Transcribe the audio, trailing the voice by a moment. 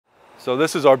So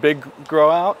this is our big grow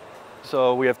out.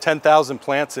 So we have 10,000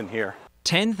 plants in here.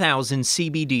 10,000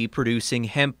 CBD producing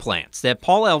hemp plants that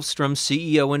Paul Elfstrom,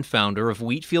 CEO and founder of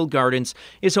Wheatfield Gardens,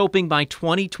 is hoping by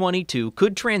 2022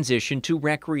 could transition to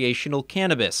recreational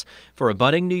cannabis for a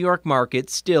budding New York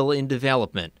market still in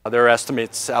development. There are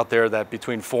estimates out there that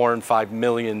between 4 and 5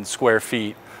 million square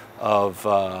feet of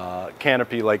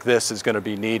canopy like this is going to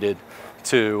be needed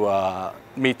to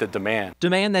meet the demand.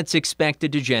 Demand that's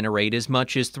expected to generate as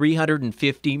much as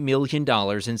 $350 million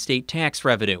in state tax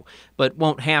revenue, but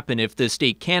won't happen if the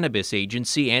state cannabis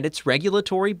agency and its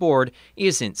regulatory board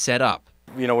isn't set up.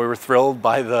 You know, we were thrilled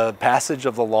by the passage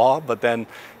of the law, but then,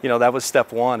 you know, that was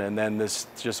step one. And then this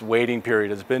just waiting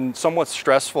period has been somewhat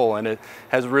stressful, and it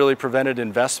has really prevented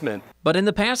investment. But in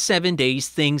the past 7 days,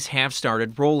 things have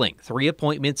started rolling. 3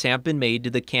 appointments have been made to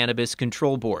the Cannabis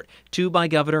Control Board, 2 by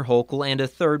Governor Hochul and a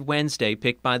third Wednesday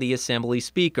picked by the Assembly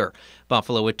Speaker,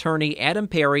 Buffalo attorney Adam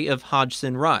Perry of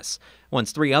Hodgson Russ.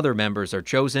 Once 3 other members are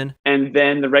chosen, and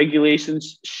then the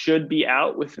regulations should be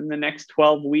out within the next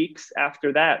 12 weeks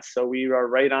after that. So we are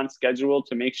right on schedule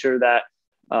to make sure that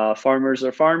farmers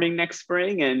are farming next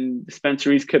spring and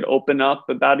dispensaries could open up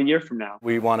about a year from now.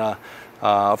 We want to,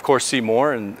 of course, see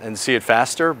more and see it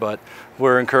faster, but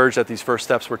we're encouraged that these first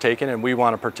steps were taken, and we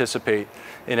want to participate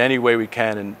in any way we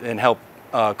can and help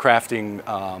crafting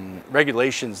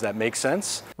regulations that make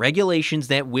sense. Regulations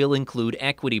that will include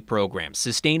equity programs,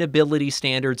 sustainability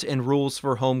standards, and rules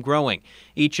for home growing,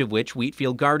 each of which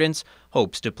Wheatfield Gardens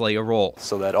hopes to play a role.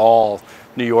 So that all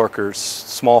New Yorkers,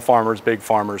 small farmers, big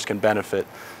farmers, can benefit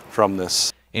from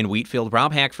this. In Wheatfield,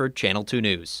 Rob Hackford, Channel 2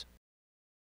 News.